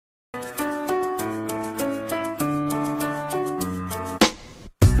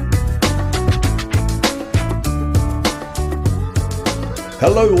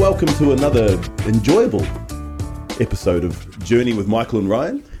Hello, welcome to another enjoyable episode of Journey with Michael and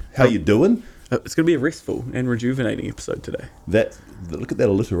Ryan. How you doing? It's going to be a restful and rejuvenating episode today. Look at that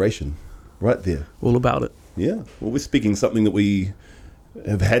alliteration right there. All about it. Yeah. Well, we're speaking something that we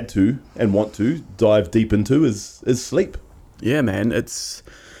have had to and want to dive deep into is sleep. Yeah, man. It's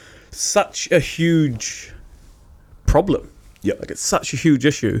such a huge problem. Yep. Like, it's such a huge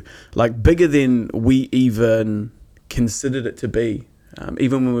issue. Like, bigger than we even considered it to be.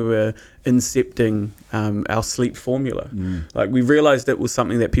 Even when we were incepting our sleep formula. Like, we realized it was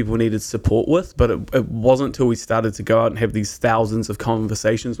something that people needed support with, but it wasn't until we started to go out and have these thousands of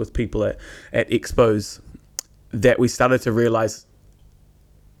conversations with people at expos that we started to realize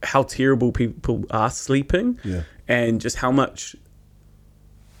how terrible people are sleeping, and just how much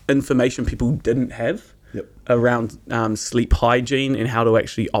information people didn't have around sleep hygiene and how to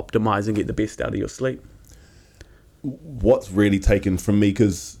actually optimize and get the best out of your sleep. What's really taken from me,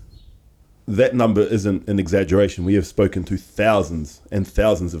 because that number isn't an exaggeration. We have spoken to thousands and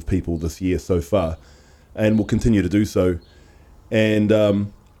thousands of people this year so far, and will continue to do so.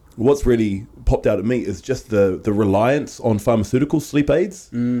 And what's really popped out at me is just the reliance on pharmaceutical sleep aids.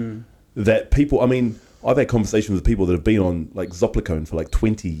 That people, I mean, I've had conversations with people that have been on like Zopiclone for like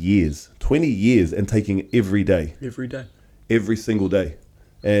 20 years and taking it every day. Every single day.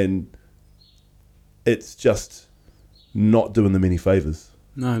 And it's just not doing them any favors.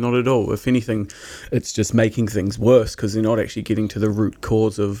 No, not at all. If anything, it's just making things worse, because they're not actually getting to the root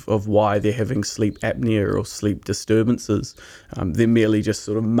cause of why they're having sleep apnea or sleep disturbances. They're merely just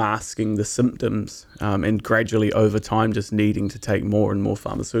sort of masking the symptoms, and gradually over time just needing to take more and more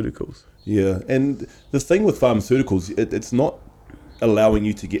pharmaceuticals. Yeah, and the thing with pharmaceuticals, it's not allowing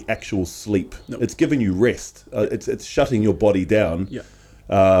you to get actual sleep. Nope. It's giving you rest. It's shutting your body down.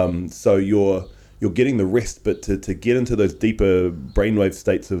 So you're getting the rest, but to get into those deeper brainwave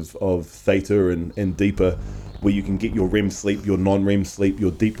states of theta and deeper, where you can get your REM sleep, your non-REM sleep,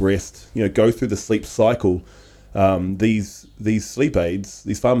 your deep rest, go through the sleep cycle. These sleep aids,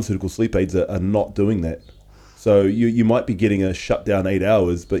 these pharmaceutical sleep aids are not doing that. So you might be getting a shutdown 8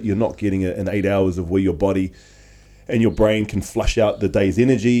 hours, but you're not getting an 8 hours of where your body and your brain can flush out the day's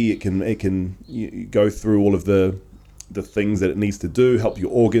energy. It can go through all of the things that it needs to do, help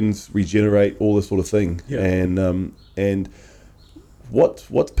your organs regenerate, all this sort of thing. And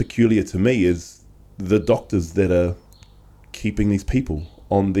what's peculiar to me is the doctors that are keeping these people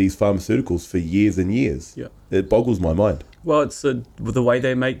on these pharmaceuticals for years and years. It boggles my mind. Well, it's the way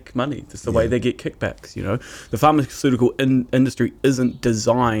they make money. It's the way they get kickbacks, The pharmaceutical industry isn't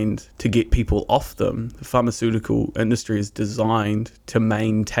designed to get people off them. The pharmaceutical industry is designed to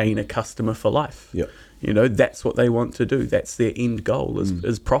maintain a customer for life. That's what they want to do. That's their end goal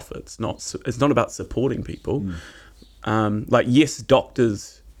is profits. It's not about supporting people. Yes,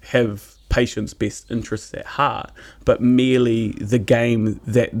 doctors have patients' best interests at heart, but merely the game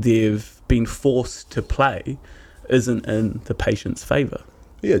that they've been forced to play isn't in the patient's favor.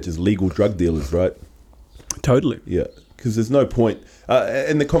 Yeah, just legal drug dealers, right? Totally. Yeah, because there's no point.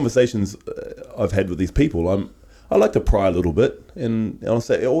 In the conversations I've had with these people, I like to pry a little bit, and I'll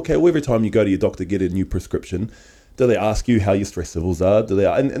say, okay, well, every time you go to your doctor, get a new prescription, do they ask you how your stress levels are?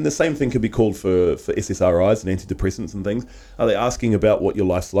 And the same thing could be called for SSRIs and antidepressants and things. Are they asking about what your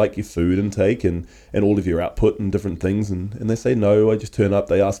life's like, your food intake, and all of your output and different things? And they say, no, I just turn up.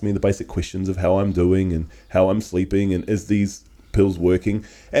 They ask me the basic questions of how I'm doing and how I'm sleeping and is these pills working?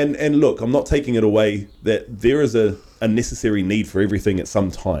 And look, I'm not taking it away that there is a necessary need for everything at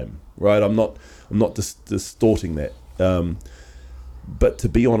some time, right? I'm not distorting that. But to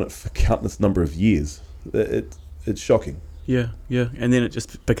be on it for countless number of years, it's shocking. Yeah. And then it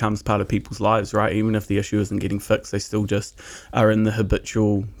just becomes part of people's lives, right? Even if the issue isn't getting fixed, they still just are in the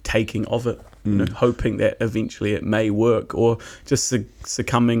habitual taking of it, hoping that eventually it may work, or just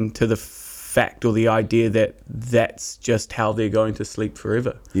succumbing to the fact or the idea that that's just how they're going to sleep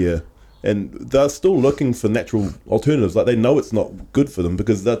forever. Yeah. And they're still looking for natural alternatives. Like, they know it's not good for them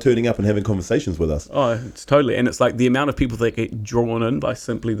because they're turning up and having conversations with us. Oh, it's totally. And it's like the amount of people that get drawn in by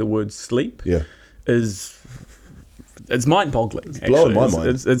simply the word sleep it's mind-boggling. It's blowing my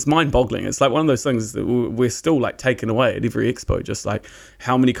mind. It's mind-boggling. It's like one of those things that we're still like taken away at every expo, just like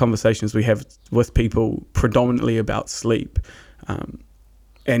how many conversations we have with people predominantly about sleep,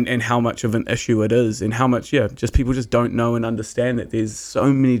 and how much of an issue it is, and how much just people just don't know and understand that there's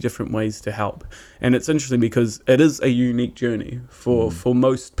so many different ways to help. And it's interesting because it is a unique journey for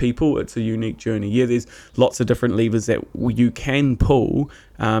most people. It's a unique journey. There's lots of different levers that you can pull,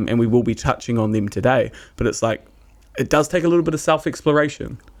 and we will be touching on them today, but it's like it does take a little bit of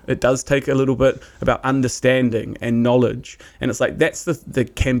self-exploration. It does take a little bit about understanding and knowledge. And it's like, that's the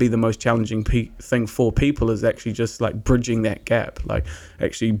can be the most challenging thing for people, is actually just like bridging that gap, like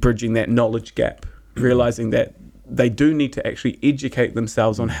actually bridging that knowledge gap, realizing that they do need to actually educate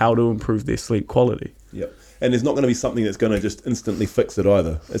themselves on how to improve their sleep quality. Yep. And there's not going to be something that's going to just instantly fix it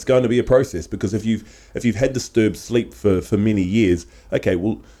either. It's going to be a process, because if you've had disturbed sleep for many years, okay,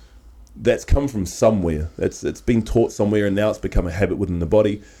 well, that's come from somewhere. It's been taught somewhere, and now it's become a habit within the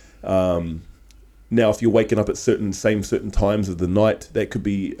body. Now, if you're waking up at certain times of the night, that could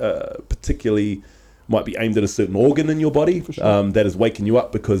be might be aimed at a certain organ in your body, sure. That is waking you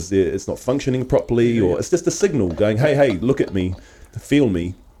up because it's not functioning properly, or it's just a signal going, hey, look at me, feel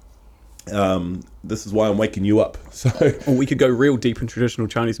me. This is why I'm waking you up. So, well, we could go real deep in traditional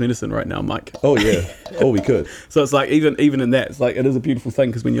Chinese medicine right now, Mike. Oh yeah, we could. So it's like even in that, it's like, it is a beautiful thing,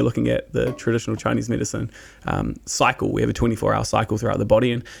 because when you're looking at the traditional Chinese medicine cycle, we have a 24-hour cycle throughout the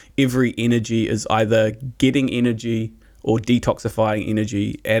body, and every energy is either getting energy or detoxifying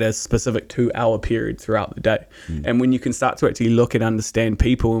energy at a specific 2-hour period throughout the day. And when you can start to actually look and understand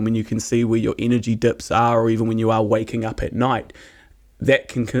people, and when you can see where your energy dips are, or even when you are waking up at night, that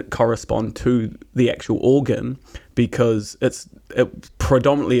can correspond to the actual organ, because it's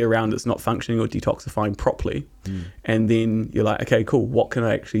predominantly around it's not functioning or detoxifying properly. And then you're like, okay, cool, what can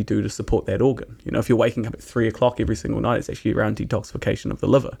I actually do to support that organ? You know, if you're waking up at 3:00 every single night, it's actually around detoxification of the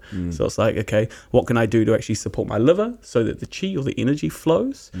liver. So it's like, okay, what can I do to actually support my liver so that the chi, or the energy,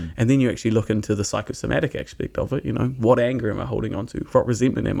 flows? And then you actually look into the psychosomatic aspect of it. You know, what anger am I holding on to? What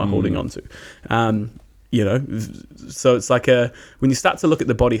resentment am I holding on to? You know, so it's like when you start to look at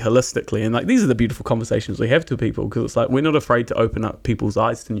the body holistically, and like, these are the beautiful conversations we have to people, because it's like, we're not afraid to open up people's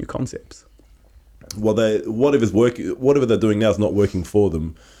eyes to new concepts. Well, whatever they're doing now is not working for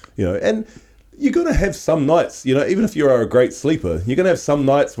them, you know. And you're going to have some nights, you know, even if you're a great sleeper, you're going to have some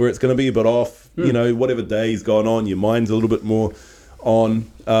nights where it's going to be a bit off, you know, whatever day's gone on, your mind's a little bit more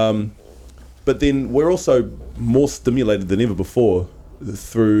on. But then we're also more stimulated than ever before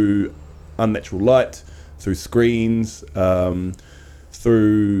through unnatural light, through screens,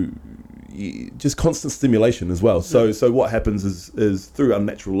 through just constant stimulation as well. So what happens is through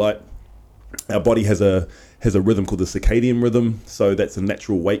unnatural light, our body has a rhythm called the circadian rhythm. So that's a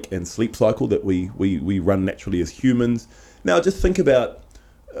natural wake and sleep cycle that we run naturally as humans. Now, just think about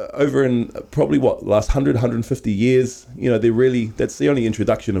over in probably last 100, 150 years, you know, that's the only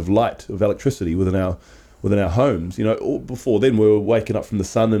introduction of light, of electricity within our homes. You know, before then we were waking up from the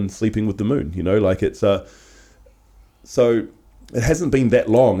sun and sleeping with the moon, you know, like it's so it hasn't been that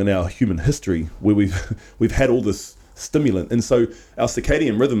long in our human history where we've had all this stimulant, and so our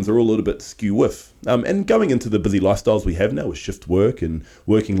circadian rhythms are all a little bit skew with, and going into the busy lifestyles we have now with shift work and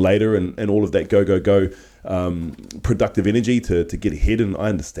working later and all of that go productive energy to get ahead, and I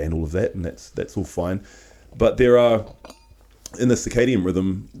understand all of that, and that's all fine. But there are, in the circadian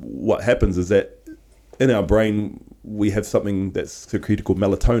rhythm, what happens is that in our brain we have something that's secreted called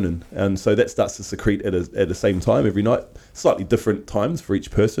melatonin, and so that starts to secrete at the same time every night, slightly different times for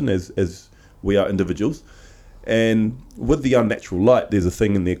each person as we are individuals. And with the unnatural light, there's a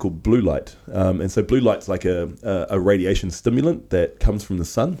thing in there called blue light, and so blue light's like a radiation stimulant that comes from the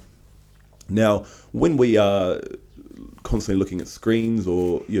sun. Now, when we are constantly looking at screens,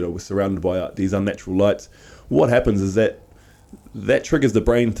 or you know, we're surrounded by these unnatural lights, what happens is that triggers the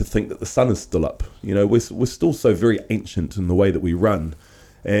brain to think that the sun is still up. You know, we're still so very ancient in the way that we run.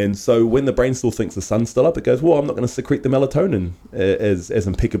 And so when the brain still thinks the sun's still up, it goes, well, I'm not going to secrete the melatonin as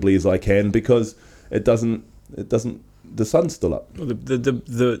impeccably as I can, because the sun's still up. Well,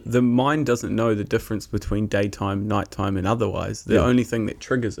 the mind doesn't know the difference between daytime, nighttime, and otherwise. The only thing that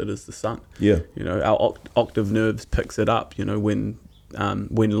triggers it is the sun. Yeah. You know, our octave nerves picks it up, you know, when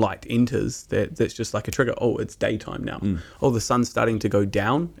light enters, that's just like a trigger. Oh, it's daytime now. Oh, the sun's starting to go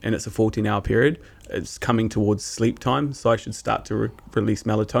down, and it's a 14-hour period. It's coming towards sleep time, so I should start to release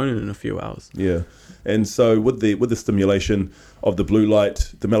melatonin in a few hours. Yeah, and so with the stimulation of the blue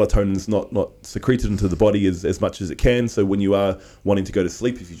light, the melatonin's not secreted into the body as much as it can. So when you are wanting to go to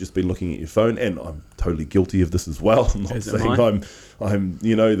sleep, if you've just been looking at your phone, and I'm totally guilty of this as well. I'm not saying I'm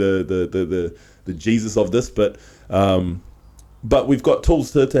you know the Jesus of this, but we've got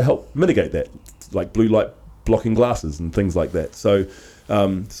tools to help mitigate that, like blue light blocking glasses and things like that. So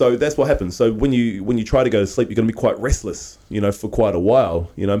that's what happens. So when you try to go to sleep, you're going to be quite restless, you know, for quite a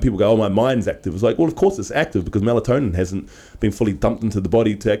while, you know, and people go, oh, my mind's active. It's like, well, of course it's active, because melatonin hasn't been fully dumped into the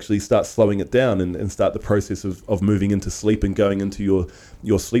body to actually start slowing it down and start the process of moving into sleep and going into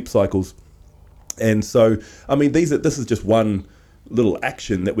your sleep cycles. And so, I mean, this is just one little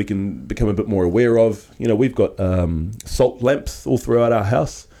action that we can become a bit more aware of. You know, we've got salt lamps all throughout our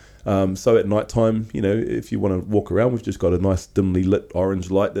house. So at night time, if you want to walk around, we've just got a nice dimly lit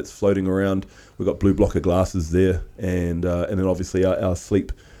orange light that's floating around. We've got blue blocker glasses there, and then obviously our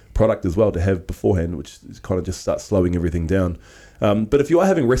sleep product as well to have beforehand, which kind of just starts slowing everything down. But if you are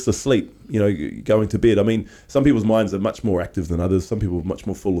having restless sleep, going to bed, I mean, some people's minds are much more active than others. Some people are much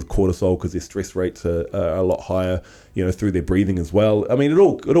more full of cortisol because their stress rates are a lot higher, through their breathing as well. I mean, it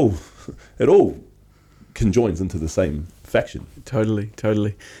all conjoins into the same faction. Totally.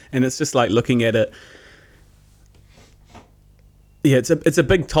 And it's just like looking at it. Yeah, it's a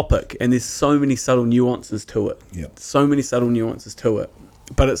big topic, and there's so many subtle nuances to it. Yeah. So many subtle nuances to it.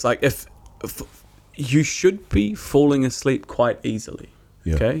 But it's like if you should be falling asleep quite easily.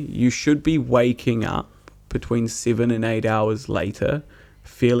 Yeah. Okay? You should be waking up between 7 and 8 hours later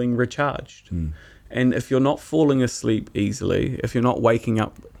feeling recharged. And if you're not falling asleep easily, if you're not waking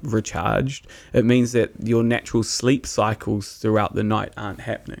up recharged, it means that your natural sleep cycles throughout the night aren't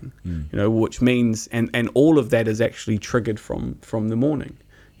happening. Which means and all of that is actually triggered from the morning.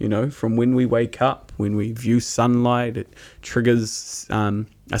 From when we wake up, when we view sunlight, it triggers a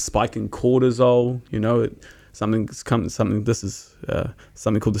spike in cortisol. Something called the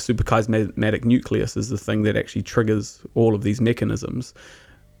suprachiasmatic nucleus is the thing that actually triggers all of these mechanisms.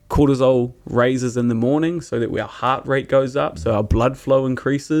 Cortisol raises in the morning so that our heart rate goes up, so our blood flow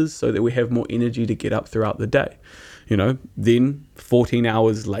increases, so that we have more energy to get up throughout the day. Then 14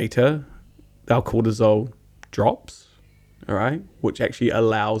 hours later, our cortisol drops. All right, which actually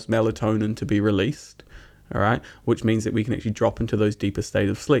allows melatonin to be released, all right, which means that we can actually drop into those deeper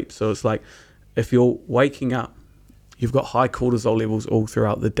states of sleep. So it's like if you're waking up, you've got high cortisol levels all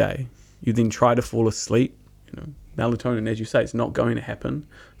throughout the day. You then try to fall asleep, melatonin, as you say, it's not going to happen.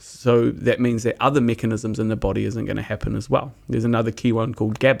 So that means that other mechanisms in the body isn't going to happen as well. There's another key one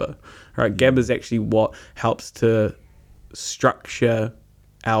called GABA. All right, GABA is actually what helps to structure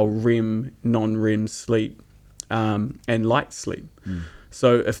our REM, non-REM sleep. And light sleep.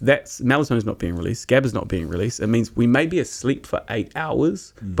 So if melatonin is not being released, GABA is not being released, it means we may be asleep for 8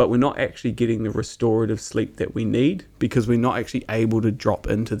 hours, but we're not actually getting the restorative sleep that we need because we're not actually able to drop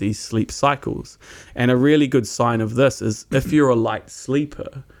into these sleep cycles. And a really good sign of this is if you're a light sleeper,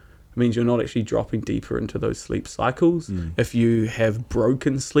 it means you're not actually dropping deeper into those sleep cycles. If you have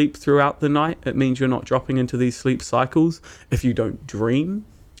broken sleep throughout the night, it means you're not dropping into these sleep cycles. If you don't dream,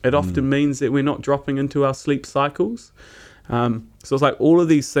 it often means that we're not dropping into our sleep cycles. So it's like all of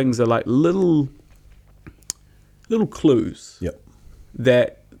these things are like little clues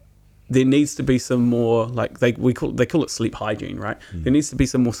that there needs to be some more, like they call it sleep hygiene, right? There needs to be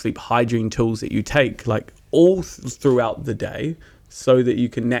some more sleep hygiene tools that you take like all throughout the day so that you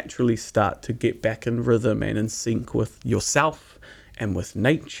can naturally start to get back in rhythm and in sync with yourself and with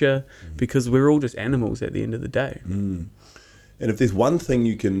nature, because we're all just animals at the end of the day. And if there's one thing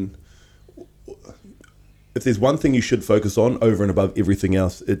you should focus on over and above everything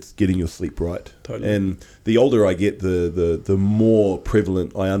else, it's getting your sleep right. Totally. And the older I get, the more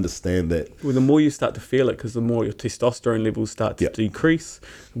prevalent I understand that. Well, the more you start to feel it, because the more your testosterone levels start to decrease,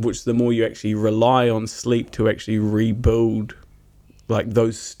 which the more you actually rely on sleep to actually rebuild like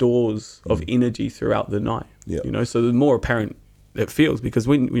those stores of energy throughout the night. So the more apparent it feels, because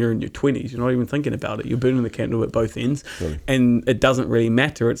when you're in your 20s, you're not even thinking about it. You're burning the candle at both ends, and it doesn't really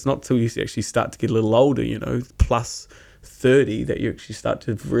matter. It's not till you actually start to get a little older, plus 30, that you actually start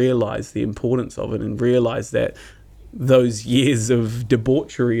to realize the importance of it and realize that those years of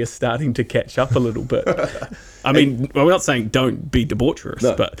debauchery are starting to catch up a little bit. I mean, we're not saying don't be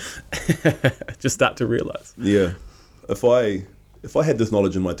debaucherous, but just start to realize. Yeah. If I had this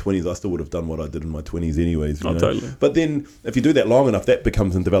knowledge in my 20s, I still would have done what I did in my 20s anyways. Totally. But then if you do that long enough, that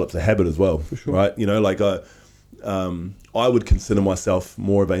becomes and develops a habit as well. For sure. Right? I would consider myself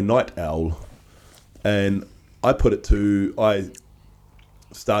more of a night owl. And I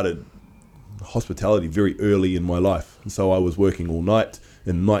started hospitality very early in my life. And so I was working all night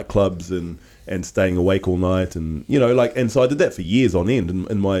in nightclubs and staying awake all night. And, and so I did that for years on end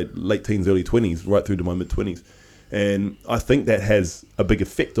in my late teens, early 20s, right through to my mid 20s. And I think that has a big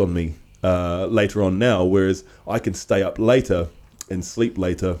effect on me later on now, whereas I can stay up later and sleep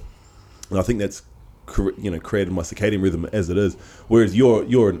later. And I think that's created my circadian rhythm as it is. Whereas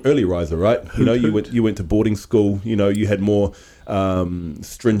you're an early riser, right? You went to boarding school. You had more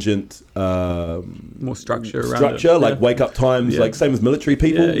stringent, more structure around it. Like wake up times, like same as military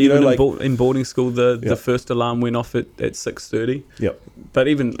people. In boarding school, the first alarm went off at 6:30. Yep. But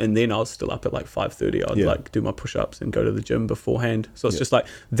even and then I was still up at like 5:30. I'd do my push-ups and go to the gym beforehand. So it's just like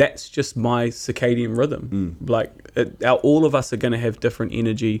that's just my circadian rhythm. Like all of us are going to have different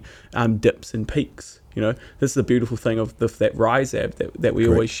energy dips and peaks. You know, this is the beautiful thing of that Rise app that we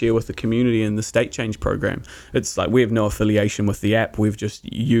always share with the community in the State Change program. It's like we have no affiliation with the app. We've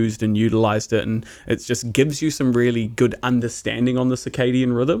just used and utilized it, and it just gives you some really good understanding on the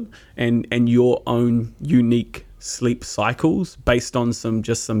circadian rhythm and your own unique sleep cycles based on some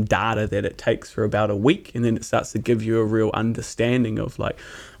data that it takes for about a week, and then it starts to give you a real understanding of like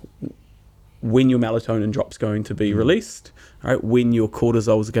when your melatonin drop's going to be released, right? When your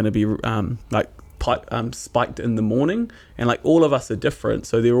cortisol is going to be spiked in the morning, and like all of us are different,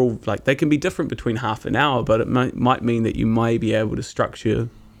 so they're all like they can be different between half an hour, but it might mean that you may be able to structure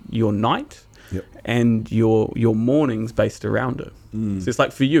your night and your mornings based around it. So it's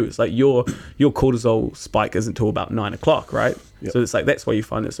like for you, it's like your cortisol spike isn't till about 9 o'clock, right? So it's like that's why you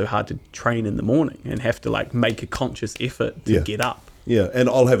find it so hard to train in the morning and have to like make a conscious effort to get up. Yeah, and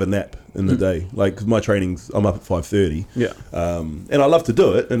I'll have a nap in the day. Like, 'cause my training's, I'm up at 5:30. Yeah. And I love to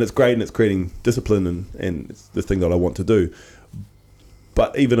do it, and it's great, and it's creating discipline, and it's the thing that I want to do.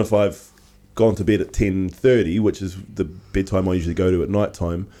 But even if I've gone to bed at 10:30, which is the bedtime I usually go to at night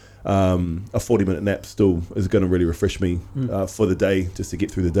time, a 40-minute nap still is going to really refresh me for the day, just to get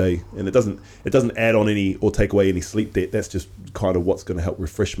through the day. And it doesn't add on any or take away any sleep debt. That's just kind of what's going to help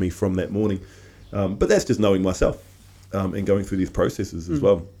refresh me from that morning. But that's just knowing myself. And going through these processes as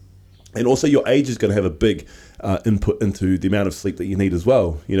well. And also your age is going to have a big input into the amount of sleep that you need as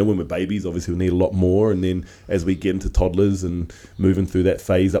well. You know, when we're babies, obviously we need a lot more. And then as we get into toddlers and moving through that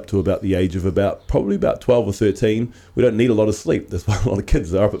phase up to about the age of probably about 12 or 13, we don't need a lot of sleep. That's why a lot of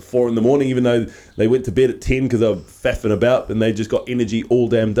kids are up at 4 a.m, even though they went to bed at 10 because they were faffing about and they just got energy all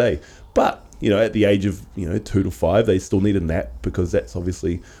damn day. But you know, at the age of 2 to 5, they still need a nap because that's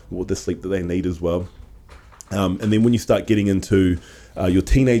obviously the sleep that they need as well. And then when you start getting into your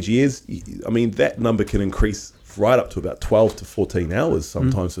teenage years, I mean, that number can increase right up to about 12 to 14 hours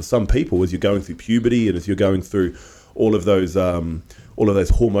sometimes for some people as you're going through puberty and as you're going through all of those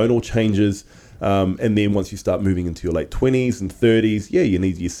hormonal changes. And then once you start moving into your late 20s and 30s, you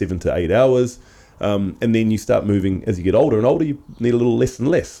need your 7 to 8 hours. And then you start moving as you get older and older, you need a little less and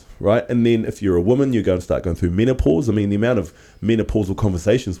less, right? And then if you're a woman, you're going to start going through menopause. I mean, the amount of menopausal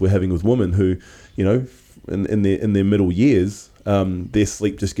conversations we're having with women who, in their middle years, their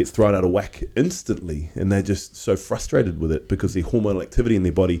sleep just gets thrown out of whack instantly, and they're just so frustrated with it because the hormonal activity in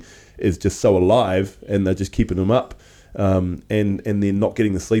their body is just so alive, and they're just keeping them up, and then not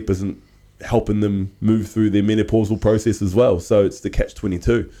getting the sleep isn't helping them move through their menopausal process as well. So it's the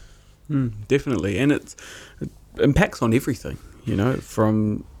catch-22. Definitely, and it impacts on everything,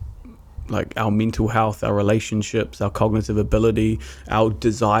 from like our mental health, our relationships, our cognitive ability, our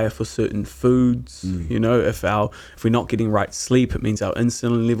desire for certain foods. If we're not getting right sleep, it means our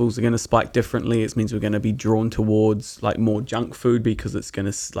insulin levels are going to spike differently. It means we're going to be drawn towards like more junk food because it's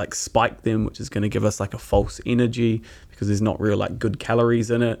going to like spike them, which is going to give us like a false energy because there's not real like good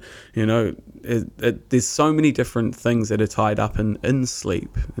calories in it. There's so many different things that are tied up in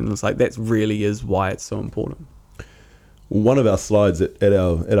sleep, and it's like that really is why it's so important. One of our slides at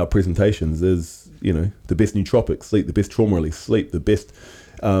our presentations is, the best nootropic sleep, the best trauma release sleep, the best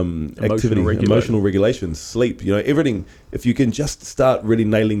emotional regulation sleep. Everything. If you can just start really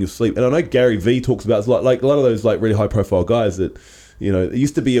nailing your sleep, and I know Gary Vee talks about it's like a lot of those like really high profile guys that, it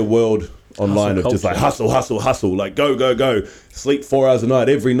used to be a world online of just like hustle, like go, sleep 4 hours a night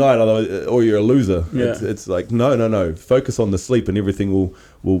every night, or you're a loser. Yeah. It's like no, focus on the sleep and everything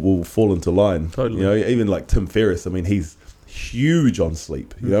will fall into line. Totally. Even like Tim Ferriss, I mean, he's huge on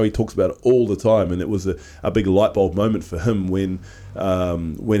sleep. He talks about it all the time, and it was a big light bulb moment for him when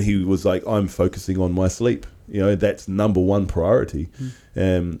he was like, I'm focusing on my sleep. That's number one priority.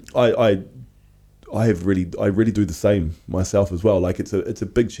 I really do the same myself as well. Like it's a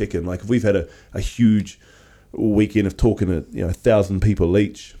big check-in. Like if we've had a huge weekend of talking to 1,000 people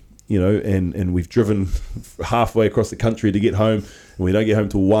each, and we've driven halfway across the country to get home, and we don't get home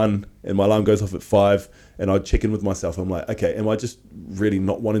till 1, and my alarm goes off at 5, and I check in with myself. I'm like, okay, am I just really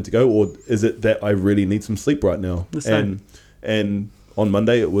not wanting to go, or is it that I really need some sleep right now? And on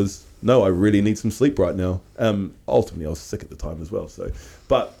Monday it was, no, I really need some sleep right now. Ultimately I was sick at the time as well. So,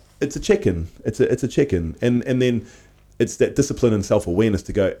 but it's a check-in. It's a check-in, and then it's that discipline and self-awareness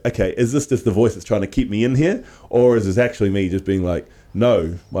to go, okay, is this just the voice that's trying to keep me in here, or is this actually me just being like,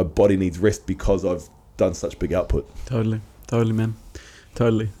 no, my body needs rest because I've done such big output. Totally, man,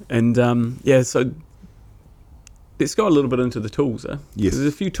 totally. And so let's go a little bit into the tools. Yes. There's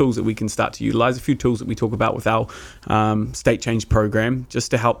a few tools that we can start to utilize, a few tools that we talk about with our state change program,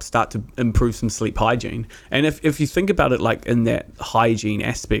 just to help start to improve some sleep hygiene. And if you think about it like in that hygiene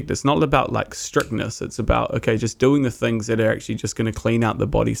aspect, it's not about like strictness. It's about, okay, just doing the things that are actually just going to clean out the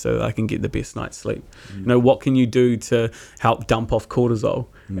body so that I can get the best night's sleep. You know, what can you do to help dump off cortisol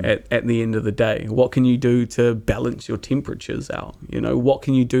at the end of the day? What can you do to balance your temperatures out? You know, what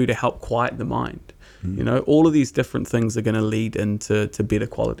can you do to help quiet the mind? You know, all of these different things are going to lead into better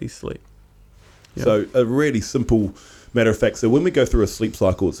quality sleep. Yep. So a really simple matter of fact, so when we go through a sleep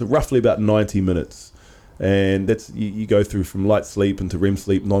cycle, it's roughly about 90 minutes. And that's you go through from light sleep into REM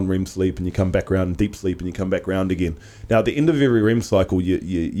sleep, non-REM sleep, and you come back around, deep sleep, and you come back around again. Now, at the end of every REM cycle,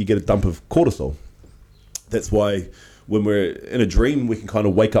 you get a dump of cortisol. That's why when we're in a dream, we can kind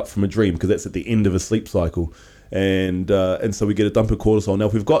of wake up from a dream, because that's at the end of a sleep cycle. And so we get a dump of cortisol. Now,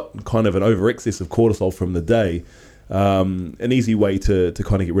 if we've got kind of an over excess of cortisol from the day, an easy way to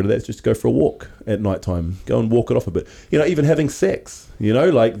kind of get rid of that is just to go for a walk at nighttime. Go and walk it off a bit. You know, even having sex, you know,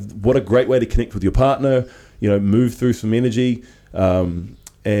 like what a great way to connect with your partner, you know, move through some energy. And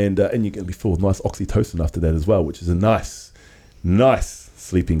you're going to be full of nice oxytocin after that as well, which is a nice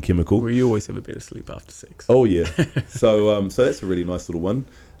sleeping chemical. Well, you always have a better sleep after sex. Oh, yeah. So that's a really nice little one.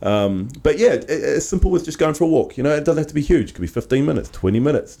 But yeah, as simple as just going for a walk. You know, it doesn't have to be huge. It could be 15 minutes, 20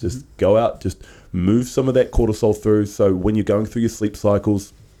 minutes. Just go out, just move some of that cortisol through. So when you're going through your sleep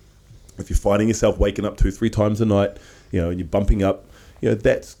cycles, if you're finding yourself waking up 2-3 times a night, you know, and you're bumping up, you know,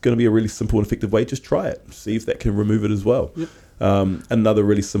 that's going to be a really simple and effective way. Just try it. See if that can remove it as well. Yep. Another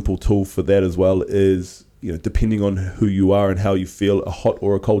really simple tool for that as well is, you know, depending on who you are and how you feel, a hot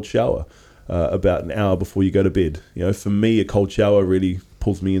or a cold shower about an hour before you go to bed. You know, for me, a cold shower really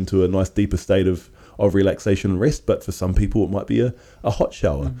pulls me into a nice deeper state of relaxation and rest, but for some people it might be a hot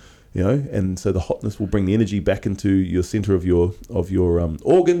shower. You know, and so the hotness will bring the energy back into your center of your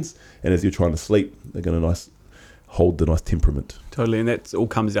organs, and as you're trying to sleep, they're going to hold the nice temperament. Totally, and that all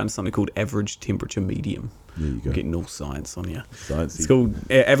comes down to something called average temperature medium. There you go. We're getting all science on you. Sciencey. It's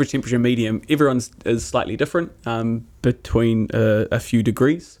called average temperature medium. Everyone's is slightly different, between a few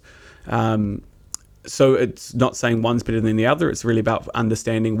degrees. So it's not saying one's better than the other. It's really about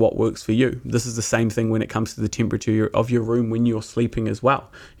understanding what works for you. This is the same thing when it comes to the temperature of your room when you're sleeping as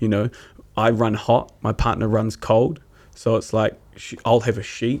well. You know, I run hot, my partner runs cold. So it's like I'll have a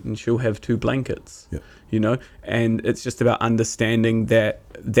sheet and she'll have 2 blankets. Yep. You know, and it's just about understanding that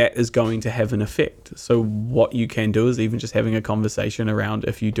is going to have an effect. So what you can do is even just having a conversation around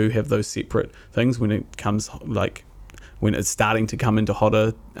if you do have those separate things when it comes like when it's starting to come into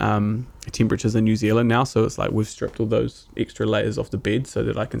hotter temperatures in New Zealand now. So it's like we've stripped all those extra layers off the bed so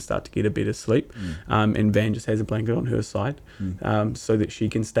that I can start to get a better sleep. And Van just has a blanket on her side so that she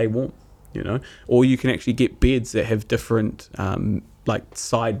can stay warm, you know. Or you can actually get beds that have different like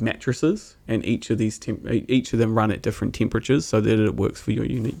side mattresses, and each of them run at different temperatures so that it works for your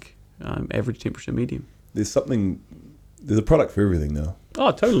unique average temperature medium. There's a product for everything now.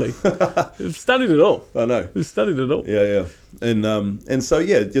 Oh, totally. We've studied it all. I know. We've studied it all. Yeah. And so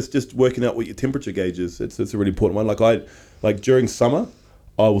yeah, just working out what your temperature gauge is. It's a really important one. Like during summer,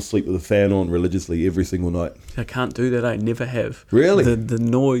 I will sleep with a fan on religiously every single night. I can't do that. I never have. Really? The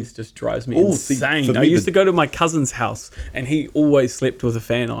noise just drives me insane. I used to go to my cousin's house and he always slept with a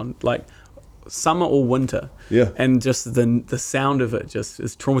fan on, like summer or winter. Yeah. And just the sound of it just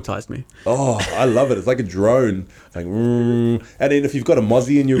has traumatized me. Oh, I love it. It's like a drone. Like, and then if you've got a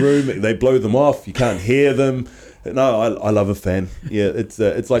mozzie in your room, they blow them off. You can't hear them. No, I love a fan. Yeah,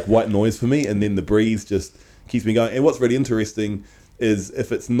 it's like white noise for me, and then the breeze just keeps me going. And what's really interesting is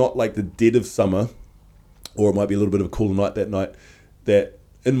if it's not like the dead of summer, or it might be a little bit of a cooler night that night, that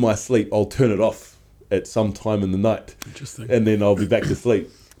in my sleep I'll turn it off at some time in the night. Interesting. And then I'll be back to sleep.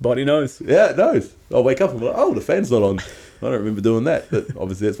 Body knows. Yeah, it knows. I'll wake up and be like, oh, the fan's not on. I don't remember doing that, but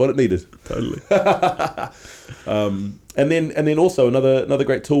obviously that's what it needed. Totally. And then also another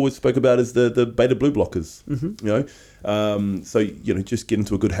great tool we spoke about is the beta blue blockers. You know, so you know, just get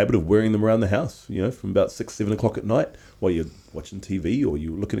into a good habit of wearing them around the house. You know, from about 6-7 o'clock at night while you're watching TV or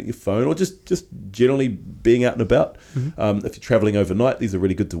you're looking at your phone or just generally being out and about. If you're traveling overnight, these are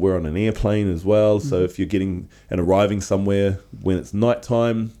really good to wear on an airplane as well. So if you're getting and arriving somewhere when it's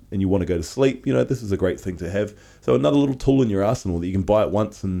nighttime and you want to go to sleep, you know, this is a great thing to have. So another little tool in your arsenal that you can buy it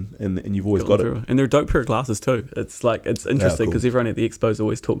once and you've always got it. And they're a dope pair of glasses too. It's like, it's interesting because everyone at the Expos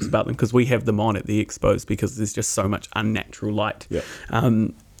always talks about them because we have them on at the Expos because there's just so much unnatural light. Yeah.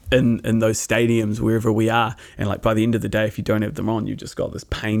 in those stadiums, wherever we are, and like by the end of the day, if you don't have them on, you've just got this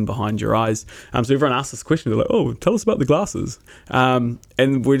pain behind your eyes. So everyone asks this question, they're like, oh, tell us about the glasses. And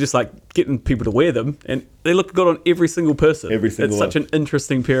we're just like getting people to wear them, and they look good on every single person. It's such an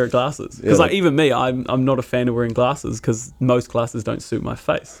interesting pair of glasses. Because like even me, I'm not a fan of wearing glasses because most glasses don't suit my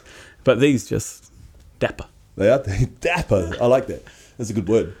face. But these just dapper. They are dapper. I like that. That's a good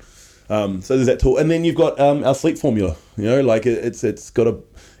word. So there's that tool, and then you've got our sleep formula. You know, like it's got a,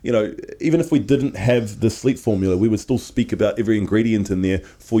 you know, even if we didn't have the sleep formula, we would still speak about every ingredient in there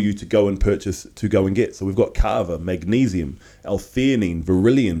for you to go and purchase, to go and get. So we've got kava, magnesium, L-theanine,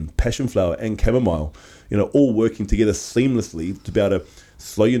 beryllium, passion flower, and chamomile. You know, all working together seamlessly to be able to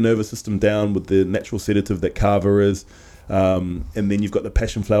slow your nervous system down with the natural sedative that kava is. And then you've got the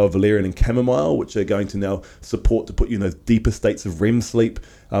passion flower, valerian, and chamomile, which are going to now support to put you in those deeper states of REM sleep.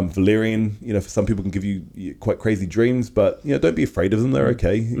 Valerian, you know, for some people can give you quite crazy dreams, but you know, don't be afraid of them. They're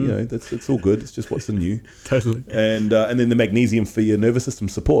okay. You know, it's all good. It's just what's the new. Totally. And then the magnesium for your nervous system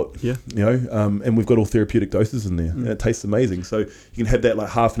support. Yeah. You know, and we've got all therapeutic doses in there. And it tastes amazing. So you can have that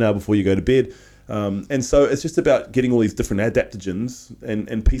like half an hour before you go to bed. And so it's just about getting all these different adaptogens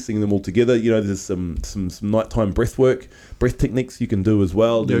and piecing them all together. You know, there's some nighttime breath techniques you can do as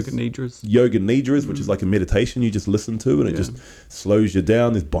well. There's yoga nidras, which is like a meditation you just listen to, and it just slows you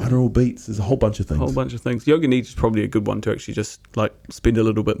down. There's binaural beats. There's a whole bunch of things. Yoga nidra is probably a good one to actually just like spend a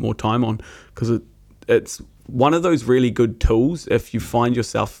little bit more time on, because it's one of those really good tools if you find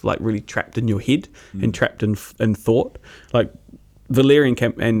yourself like really trapped in your head and trapped in thought. Like valerian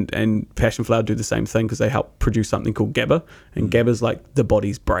and passion flower do the same thing because they help produce something called GABA, and GABA is like the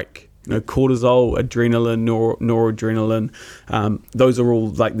body's brake. You know, cortisol, adrenaline, noradrenaline, those are all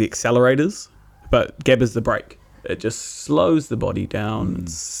like the accelerators, but GABA is the brake. It just slows the body down, it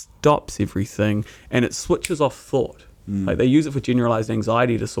stops everything, and it switches off thought. Like they use it for generalized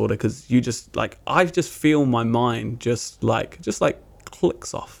anxiety disorder because you just like, I just feel my mind just like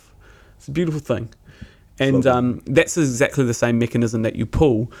clicks off. It's a beautiful thing. And that's exactly the same mechanism that you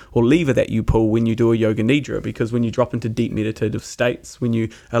pull, or lever that you pull when you do a yoga nidra, because when you drop into deep meditative states, when you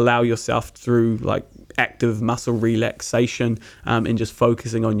allow yourself through like active muscle relaxation and just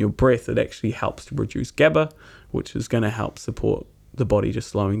focusing on your breath, it actually helps to produce GABA, which is going to help support the body just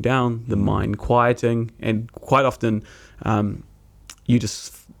slowing down, the mind quieting, and quite often you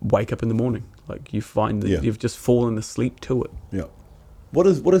just wake up in the morning. Like you find that you've just fallen asleep to it. Yeah. What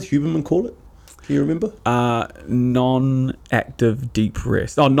does Huberman call it? Can you remember? Non-active deep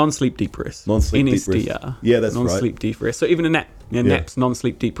rest. Oh, non-sleep deep rest. Non-sleep NSDR. deep rest. Yeah, that's right. Non-sleep deep rest. So even a nap. Nap's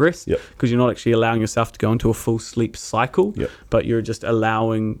non-sleep deep rest, because you're not actually allowing yourself to go into a full sleep cycle, but you're just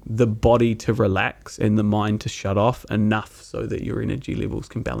allowing the body to relax and the mind to shut off enough so that your energy levels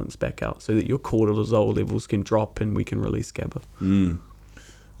can balance back out, so that your cortisol levels can drop and we can release GABA.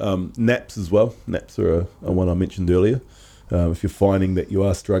 Naps as well. Naps are a one I mentioned earlier. If you're finding that you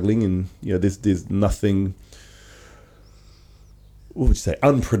are struggling and you know there's nothing, what would you say,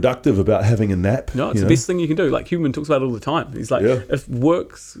 unproductive about having a nap. No, it's the best thing you can do. Like Huberman talks about it all the time. He's like, if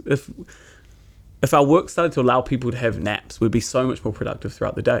our work started to allow people to have naps, we'd be so much more productive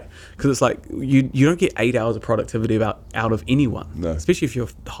throughout the day. Because it's like you don't get 8 hours of productivity out of anyone, especially if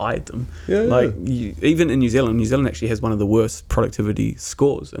you've hired them. Even in New Zealand actually has one of the worst productivity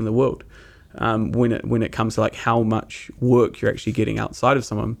scores in the world. When it comes to like how much work you're actually getting outside of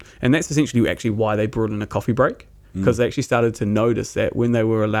someone. And that's essentially actually why they brought in a coffee break, because they actually started to notice that when they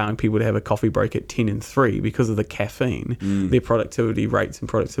were allowing people to have a coffee break at 10 and 3 because of the caffeine, their productivity rates and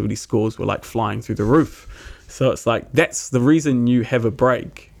productivity scores were like flying through the roof. So it's like, that's the reason you have a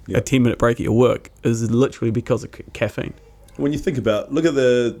break, a 10-minute break at your work, is literally because of caffeine. When you think about, look at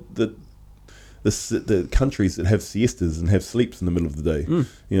the countries that have siestas and have sleeps in the middle of the day,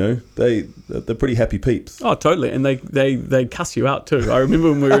 you know, they're pretty happy peeps. Oh, totally. And they cuss you out too. I remember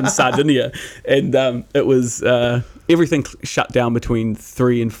when we were in Sardinia and it was everything shut down between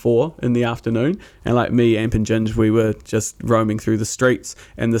 3 and 4 in the afternoon. And like me, Amp and Ginge, we were just roaming through the streets,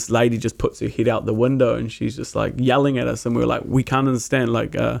 and this lady just puts her head out the window and she's just like yelling at us, and we were like, we can't understand,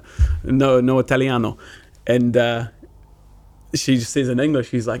 like no Italiano. And she just says in English,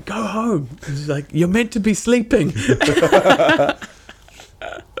 she's like, go home. And she's like, you're meant to be sleeping.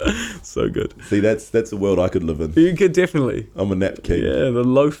 So good. See, that's the world I could live in. You could definitely. I'm a nap king. Yeah, the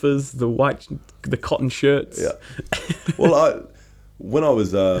loafers, the cotton shirts. Yeah. Well, when I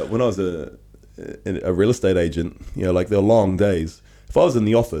was a real estate agent, you know, like they're long days. If I was in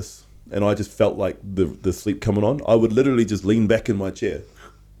the office and I just felt like the sleep coming on, I would literally just lean back in my chair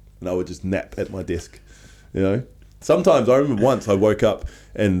and I would just nap at my desk, you know. Sometimes I remember once I woke up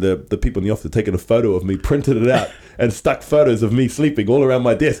And the people in the office had taken a photo of me, printed it out, and stuck photos of me sleeping all around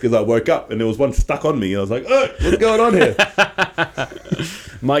my desk as I woke up. And there was one stuck on me. And I was like, oh, what's going on here?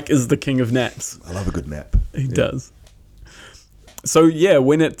 Mike is the king of naps. I love a good nap. He does. So yeah,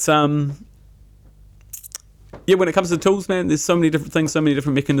 when it comes to tools, man, there's so many different things, so many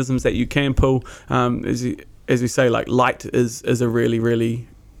different mechanisms that you can pull. As we say, like light is a really, really,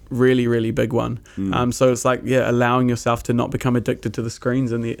 really, really big one. So it's like, allowing yourself to not become addicted to the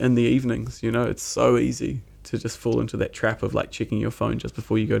screens in the evenings. You know, it's so easy to just fall into that trap of like checking your phone just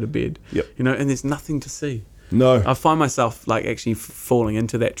before you go to bed. Yep. You know, and there's nothing to see. No. I find myself like actually falling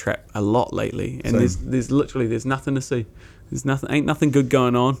into that trap a lot lately, and there's literally nothing to see. Ain't nothing good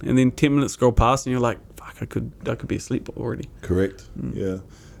going on, and then 10 minutes scroll past, and you're like, fuck, I could be asleep already. Correct. Yeah.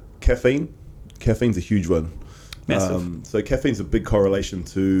 Caffeine's a huge one. Massive. So caffeine's a big correlation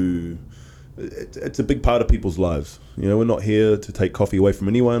to. It's a big part of people's lives. You know, we're not here to take coffee away from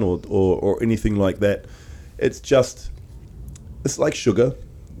anyone or anything like that. It's like sugar.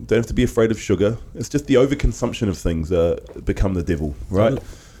 Don't have to be afraid of sugar. It's just the overconsumption of things become the devil, right?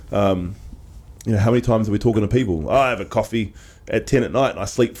 You know, how many times are we talking to people? I have a coffee at 10 at night and I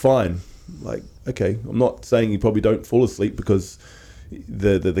sleep fine. Like, okay, I'm not saying you probably don't fall asleep, because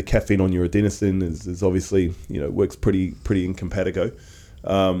the caffeine on your adenosine is obviously, you know, works pretty incompatible.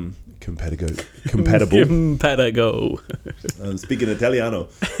 Compatible. Speaking Italiano,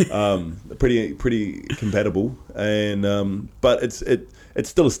 pretty compatible, and but it's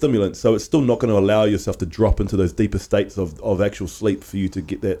still a stimulant, so it's still not going to allow yourself to drop into those deeper states of actual sleep for you to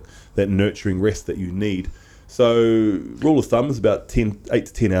get that nurturing rest that you need. So rule of thumb is about 8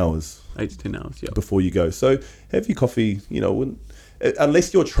 to 10 hours. 8 to 10 hours, yeah. Before you go. So have your coffee, you know,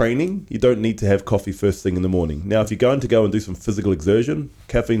 unless you're training, you don't need to have coffee first thing in the morning. Now, if you're going to go and do some physical exertion,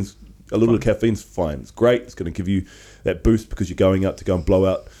 a little of caffeine's fine. It's great. It's going to give you that boost because you're going out to go and blow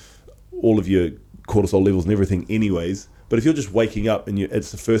out all of your cortisol levels and everything anyways. But if you're just waking up and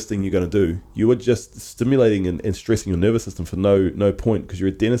it's the first thing you're going to do, you are just stimulating and stressing your nervous system for no point, because your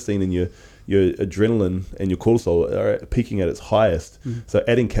adenosine and your adrenaline and your cortisol are peaking at its highest. So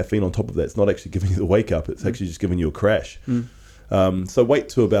adding caffeine on top of that, it's not actually giving you the wake up. It's actually just giving you a crash. So wait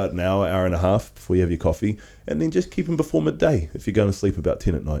to about an hour and a half before you have your coffee, and then just keep them before midday if you're going to sleep about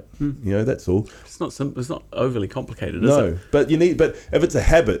 10 at night. You know, that's all. It's not simple. It's not overly complicated, is it? No, but if it's a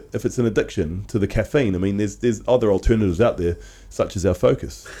habit, if it's an addiction to the caffeine, I mean, there's other alternatives out there, such as our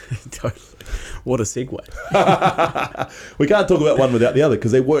focus. Totally. What a segue. We can't talk about one without the other,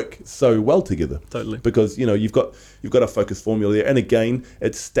 because they work so well together. Totally. Because, you know, you've got a focus formula there, and again,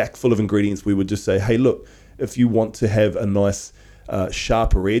 it's stacked full of ingredients. We would just say, hey, look, if you want to have a nice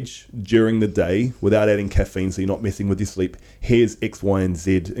sharper edge during the day without adding caffeine, so you're not messing with your sleep, here's X, Y, and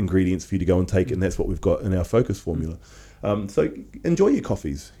Z ingredients for you to go and take, and that's what we've got in our focus formula. So enjoy your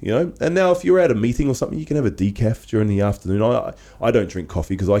coffees, you know. And now if you're at a meeting or something, you can have a decaf during the afternoon. I don't drink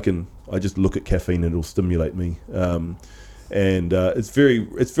coffee because I just look at caffeine and it'll stimulate me. It's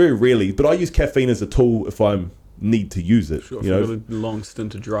very rarely, but I use caffeine as a tool if I need to use it. Sure, if you've got a long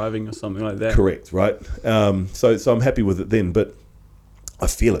stint of driving or something like that. Correct, right? So I'm happy with it then, but I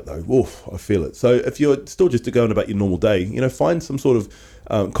feel it though. Oof, I feel it. So if you're still just going about your normal day, you know, find some sort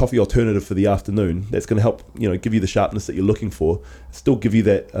of coffee alternative for the afternoon that's going to help, you know, give you the sharpness that you're looking for. Still give you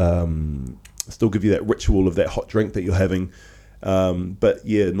that ritual of that hot drink that you're having, but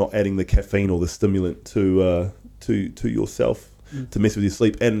yeah, not adding the caffeine or the stimulant to yourself to mess with your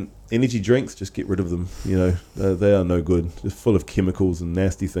sleep. And energy drinks, just get rid of them. You know, they are no good. Just full of chemicals and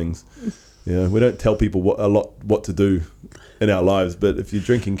nasty things. You know, we don't tell people what to do in our lives, but if you're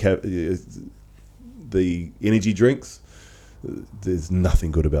drinking the energy drinks, there's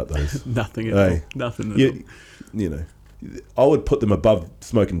nothing good about those. Nothing at all. Nothing at all. You know, I would put them above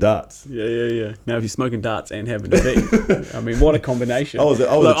smoking darts. Yeah. Now, if you're smoking darts and having a V, I mean, what a combination.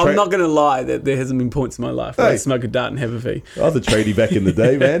 I'm not going to lie that there hasn't been points in my life where I smoke a dart and have a V. I was a tradie back in the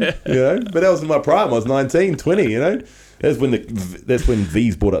day, man. You know, but that was in my prime. I was 19, 20, you know. That's when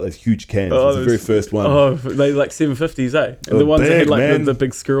V's brought out those huge cans. It was the very first one. Oh, they like 750s, eh? And the ones that had like the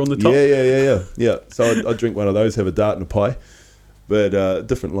big screw on the top. Yeah. So I'd drink one of those, have a dart and a pie, but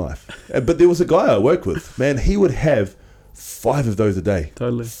different life. But there was a guy I worked with, man. He would have 5 of those a day.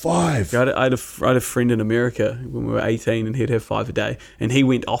 Totally. 5. Yeah, I had a friend in America when we were 18, and he'd have 5 a day, and he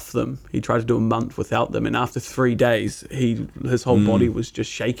went off them. He tried to do a month without them, and after 3 days, his whole body was just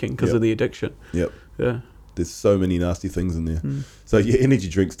shaking because of the addiction. Yep. Yeah. There's so many nasty things in there. So your energy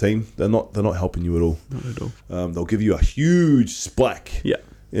drinks team, they're not helping you at all. Not at all. They'll give you a huge spike. Yeah.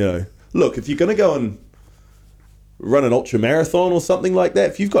 You know, look, if you're going to go and run an ultra marathon or something like that,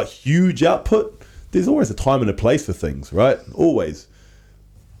 if you've got huge output, there's always a time and a place for things, right? Always.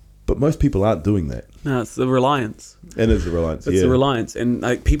 But most people aren't doing that. No, it's the reliance. And it's the reliance, It's the reliance. And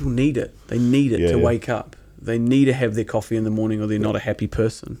like people need it. They need it to wake up. They need to have their coffee in the morning or they're not a happy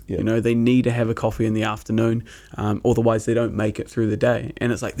person. Yeah. You know, they need to have a coffee in the afternoon. Otherwise, they don't make it through the day.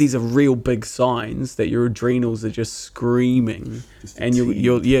 And it's like, these are real big signs that your adrenals are just screaming. And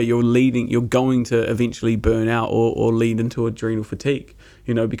you're going to eventually burn out or lead into adrenal fatigue.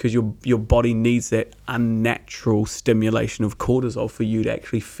 You know, because your body needs that unnatural stimulation of cortisol for you to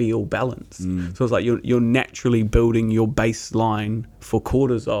actually feel balanced. So it's like you're naturally building your baseline for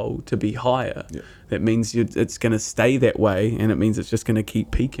cortisol to be higher. Yeah. That means it's going to stay that way, and it means it's just going to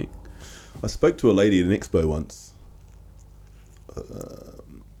keep peaking. I spoke to a lady at an expo once.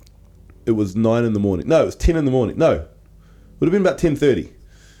 It was 9 in the morning. No, it was 10 in the morning. No, it would have been about 10:30.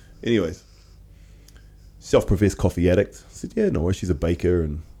 Anyways. Self-professed coffee addict. I said, yeah, no worries. She's a baker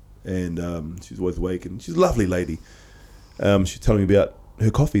and she's always awake and she's a lovely lady. She's telling me about her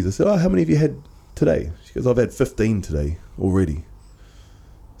coffees. I said, how many have you had today? She goes, I've had 15 today already.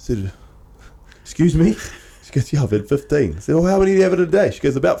 I said, excuse me? She goes, yeah, I've had 15. I said, well, how many do you have in a day? She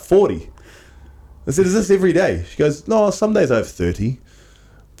goes, about 40. I said, is this every day? She goes, no, some days I have 30.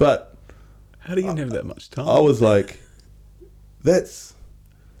 But how do you have that much time? I was like, that's...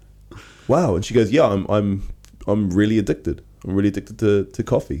 wow. And she goes, yeah, I'm really addicted. I'm really addicted to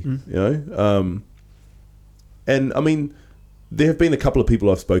coffee, you know? And I mean, there have been a couple of people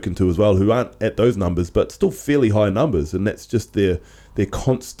I've spoken to as well who aren't at those numbers, but still fairly high numbers. And that's just their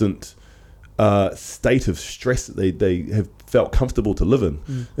constant state of stress that they have felt comfortable to live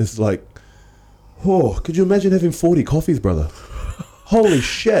in. It's like, could you imagine having 40 coffees, brother? Holy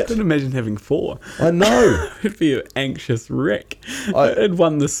shit. I couldn't imagine having 4. I know. It'd be an anxious wreck. I had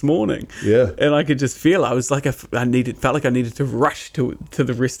one this morning. Yeah. And I could just feel, I was like, felt like I needed to rush to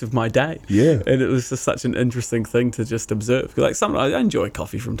the rest of my day. Yeah. And it was just such an interesting thing to just observe. Like sometimes I enjoy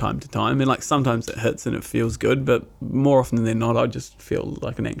coffee from time to time, and like sometimes it hits and it feels good, but more often than not, I just feel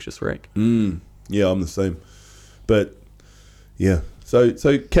like an anxious wreck. Yeah, I'm the same. But yeah. So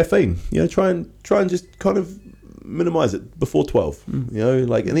caffeine, you know, try and just kind of minimize it before 12, you know,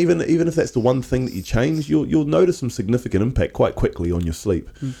 like, and even if that's the one thing that you change, you'll notice some significant impact quite quickly on your sleep.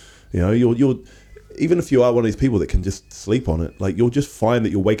 You know, you'll even if you are one of these people that can just sleep on it, like, you'll just find that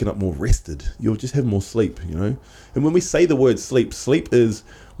you're waking up more rested. You'll just have more sleep, you know. And when we say the word sleep is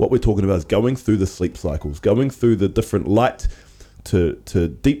what we're talking about is going through the sleep cycles, going through the different light to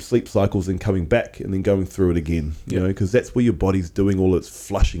deep sleep cycles and coming back and then going through it again, you know, because that's where your body's doing all its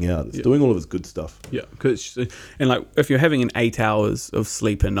flushing out. It's doing all of its good stuff. Yeah, and like if you're having an 8 hours of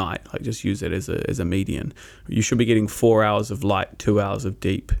sleep a night, like just use it as a median, you should be getting 4 hours of light, 2 hours of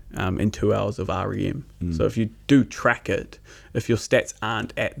deep, and 2 hours of REM. So if you do track it, if your stats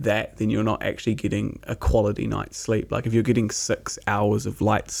aren't at that, then you're not actually getting a quality night's sleep. Like if you're getting 6 hours of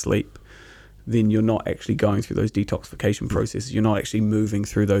light sleep, then you're not actually going through those detoxification processes. You're not actually moving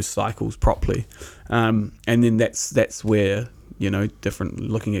through those cycles properly. And then that's where, you know,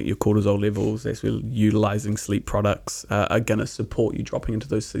 looking at your cortisol levels, that's where utilizing sleep products are going to support you dropping into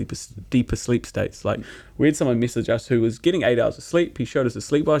those deeper sleep states. Like, we had someone message us who was getting 8 hours of sleep. He showed us a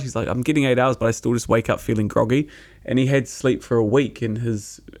sleep bar. He's like, I'm getting 8 hours, but I still just wake up feeling groggy. And he had sleep for a week, and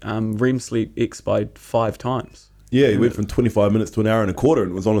his REM sleep expired 5 times. Yeah, he went from 25 minutes to an hour and a quarter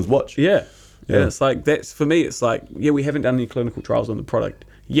and was on his watch. Yeah. Yeah, it's like, that's, for me, it's like, yeah, we haven't done any clinical trials on the product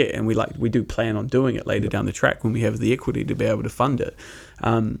yet, and we do plan on doing it later down the track when we have the equity to be able to fund it.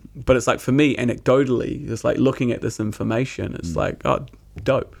 But it's like, for me, anecdotally, it's like looking at this information, it's like, oh,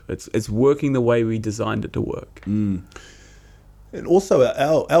 dope. It's working the way we designed it to work. And also,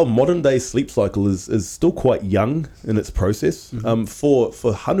 our modern day sleep cycle is still quite young in its process.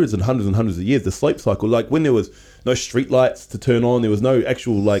 For hundreds and hundreds and hundreds of years, the sleep cycle, like when there was no street lights to turn on, there was no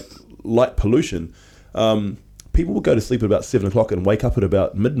actual like light pollution, people would go to sleep at about 7 o'clock and wake up at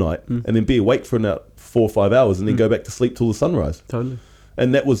about midnight and then be awake for about 4 or 5 hours and then go back to sleep till the sunrise. Totally.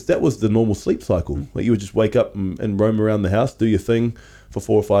 And that was the normal sleep cycle. Like, you would just wake up and roam around the house, do your thing for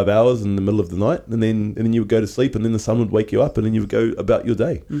 4 or 5 hours in the middle of the night, and then you would go to sleep, and then the sun would wake you up, and then you would go about your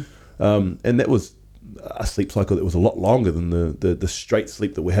day. And that was a sleep cycle that was a lot longer than the straight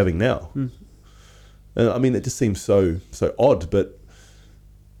sleep that we're having now. And I mean, it just seems so odd, but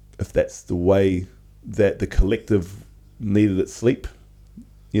if that's the way that the collective needed its sleep,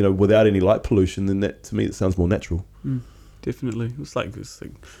 you know, without any light pollution, then that, to me, it sounds more natural. Definitely. It's like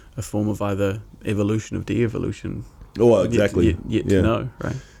a form of either evolution or de-evolution. Oh, exactly. Yet to know,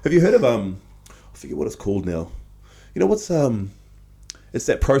 right? Have you heard of, I forget what it's called now. You know, it's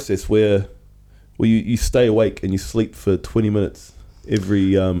that process where you stay awake and you sleep for 20 minutes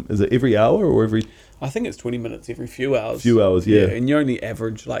every, is it every hour or every... I think it's 20 minutes every few hours. Few hours, yeah. And you only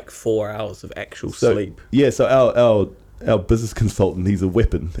average like 4 hours of actual So, sleep. Yeah, so our business consultant, he's a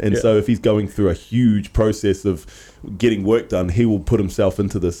weapon. And so if he's going through a huge process of getting work done, he will put himself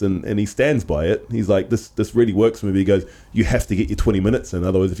into this and he stands by it. He's like, this really works for me. But he goes, you have to get your 20 minutes in.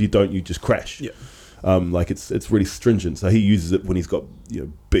 Otherwise, if you don't, you just crash. Yeah. Like it's really stringent. So he uses it when he's got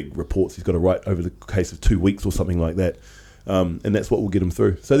big reports he's got to write over the case of 2 weeks or something like that. And that's what will get him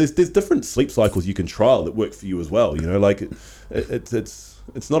through. So there's different sleep cycles you can trial that work for you as well. Like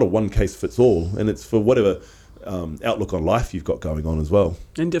it's not a one case fits all, and it's for whatever outlook on life you've got going on as well.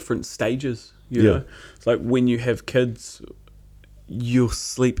 In different stages, you know. It's like when you have kids, your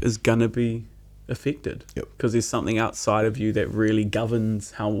sleep is gonna be affected because there's something outside of you that really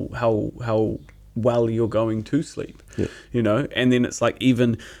governs how well you're going to sleep. And then it's like,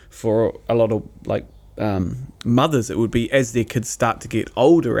 even for a lot of like mothers, it would be as their kids start to get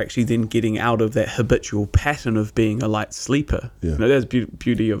older, actually then getting out of that habitual pattern of being a light sleeper. That's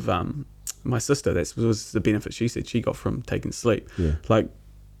beauty of my sister. That was the benefit she said she got from taking sleep. Like,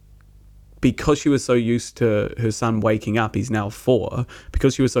 because she was so used to her son waking up, he's now 4,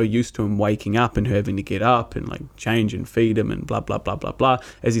 because she was so used to him waking up and her having to get up and like change and feed him and blah, blah, blah, blah, blah.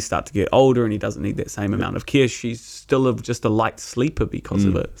 As he starts to get older and he doesn't need that same amount of care, she's still just a light sleeper because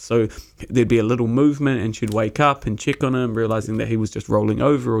of it. So there'd be a little movement and she'd wake up and check on him, realizing that he was just rolling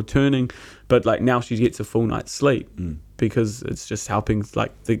over or turning. But like now she gets a full night's sleep because it's just helping,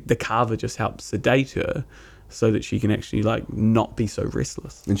 like the carver just helps sedate her, so that she can actually like not be so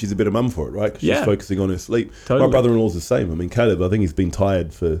restless. And she's a better mum for it, right? Because she's focusing on her sleep. Totally. My brother-in-law's the same. I mean, Caleb, I think he's been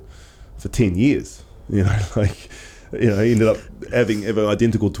tired for 10 years. He ended up having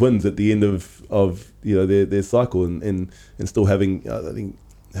identical twins at the end of their cycle and still having, I think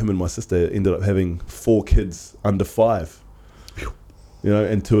him and my sister ended up having 4 kids under 5.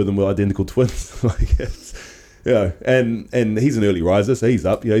 And 2 of them were identical twins. And he's an early riser, so he's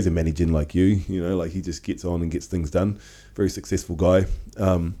up. He's a managing like you. He just gets on and gets things done. Very successful guy.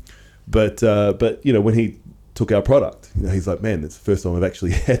 But when he took our product, he's like, man, it's the first time I've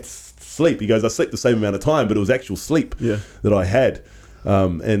actually had sleep. He goes, I slept the same amount of time, but it was actual sleep that I had.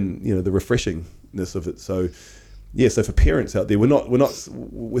 And the refreshingness of it. So so for parents out there,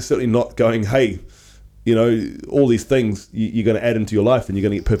 we're certainly not going, hey, all these things you're going to add into your life and you're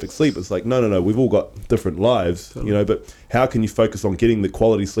going to get perfect sleep. It's like, no, we've all got different lives, but how can you focus on getting the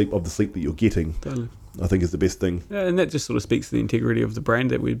quality sleep of the sleep that you're getting? I think is the best thing. Yeah, and that just sort of speaks to the integrity of the brand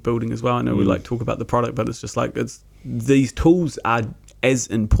that we're building as well. I know we like talk about the product, but it's just like, these tools are as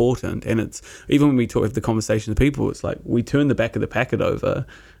important. And it's, even when we have the conversation with people, it's like we turn the back of the packet over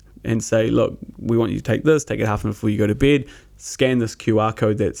and say, look, we want you to take this, take it half an hour before you go to bed, scan this QR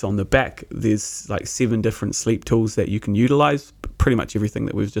code that's on the back. There's like 7 different sleep tools that you can utilize, pretty much everything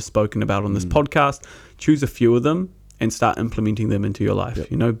that we've just spoken about on this podcast. Choose a few of them and start implementing them into your life.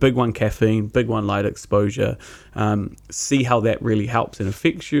 Big one, caffeine, big one, light exposure. See how that really helps and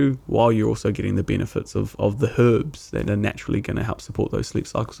affects you, while you're also getting the benefits of the herbs that are naturally going to help support those sleep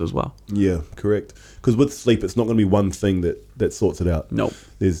cycles as well. Yeah, correct. Because with sleep, it's not going to be one thing that sorts it out. No.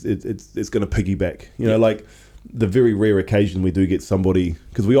 It's going to piggyback. Like the very rare occasion we do get somebody,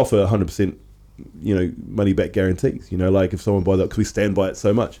 because we offer 100% money back guarantees, like if someone buys that, because we stand by it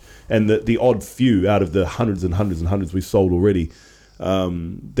so much, and the odd few out of the hundreds and hundreds and hundreds we've sold already,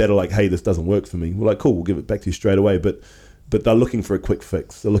 that are like, hey, this doesn't work for me, we're like, cool, we'll give it back to you straight away. But they're looking for a quick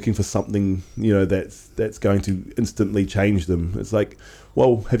fix. They're looking for something that's going to instantly change them. It's like,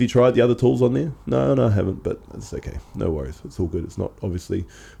 well, have you tried the other tools on there? No, I haven't, but it's okay, no worries, it's all good. It's not obviously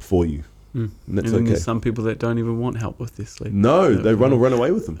for you. And that's and then okay. there's some people that don't even want help with their sleep. No, they run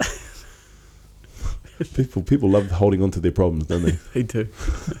away with them. People love holding on to their problems, don't they? They do.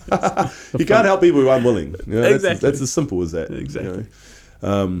 You can't help people who are unwilling. Exactly. That's as simple as that. Exactly.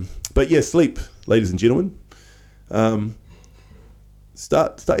 But yeah, sleep, ladies and gentlemen.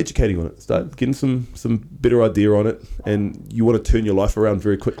 Start educating on it. Start getting some better idea on it. And you want to turn your life around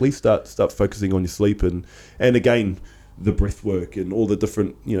very quickly. Start focusing on your sleep and again, the breath work and all the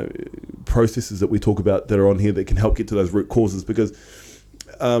different processes that we talk about that are on here that can help get to those root causes, because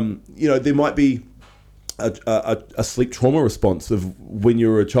there might be a sleep trauma response of when you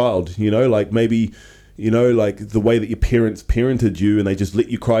were a child, like maybe like the way that your parents parented you and they just let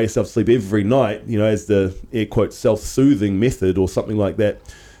you cry yourself to sleep every night, as the air quote self-soothing method or something like that.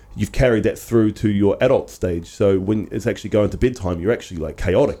 You've carried that through to your adult stage. So when it's actually going to bedtime, you're actually like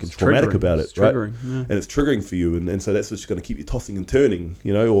chaotic and traumatic about it, right? Yeah. And it's triggering for you. And so that's just going to keep you tossing and turning,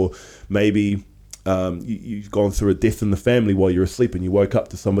 or maybe you've gone through a death in the family while you're asleep and you woke up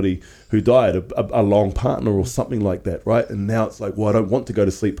to somebody who died, a long partner or something like that, right? And now it's like, well, I don't want to go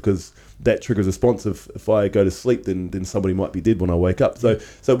to sleep because that triggers a response. If I go to sleep, then somebody might be dead when I wake up.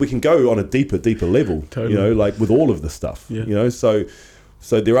 So we can go on a deeper level, Totally. like with all of the stuff,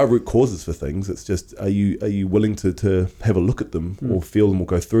 So there are root causes for things. It's just, are you willing to have a look at them or feel them or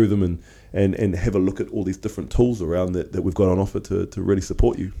go through them and have a look at all these different tools around that we've got on offer to really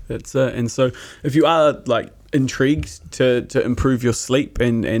support you. That's it. And so if you are like intrigued to improve your sleep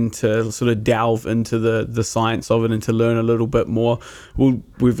and to sort of delve into the science of it and to learn a little bit more,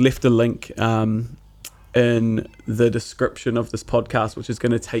 we've left a link in the description of this podcast, which is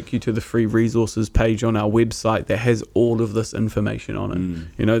going to take you to the free resources page on our website that has all of this information on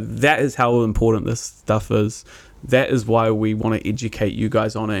it. That is how important this stuff is. That is why we want to educate you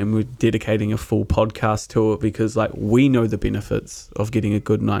guys on it, and we're dedicating a full podcast to it, because like we know the benefits of getting a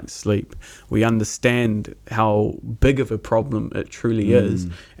good night's sleep. We understand how big of a problem it truly is,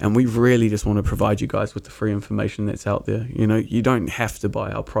 and we really just want to provide you guys with the free information that's out there. You don't have to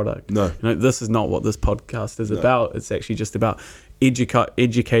buy our product. No. This is not what this podcast is about. It's actually just about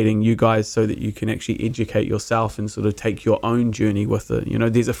educating you guys so that you can actually educate yourself and sort of take your own journey with it.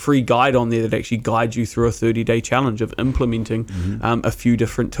 There's a free guide on there that actually guides you through a 30-day challenge of implementing a few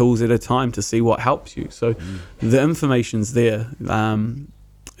different tools at a time to see what helps you. So the information's there.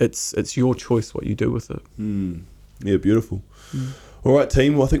 It's your choice what you do with it. Yeah, beautiful. All right,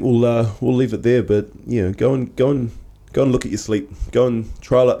 team. Well, I think we'll leave it there. But go and look at your sleep. Go and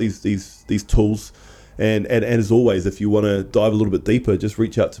trial out these tools. And as always, if you want to dive a little bit deeper, just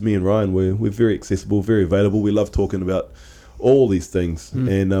reach out to me and Ryan. We're very accessible, very available. We love talking about all these things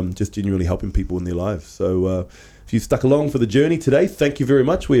and just genuinely helping people in their lives. So if you've stuck along for the journey today, thank you very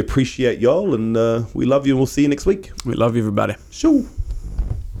much. We appreciate y'all, and we love you, and we'll see you next week. We love you, everybody. Sure.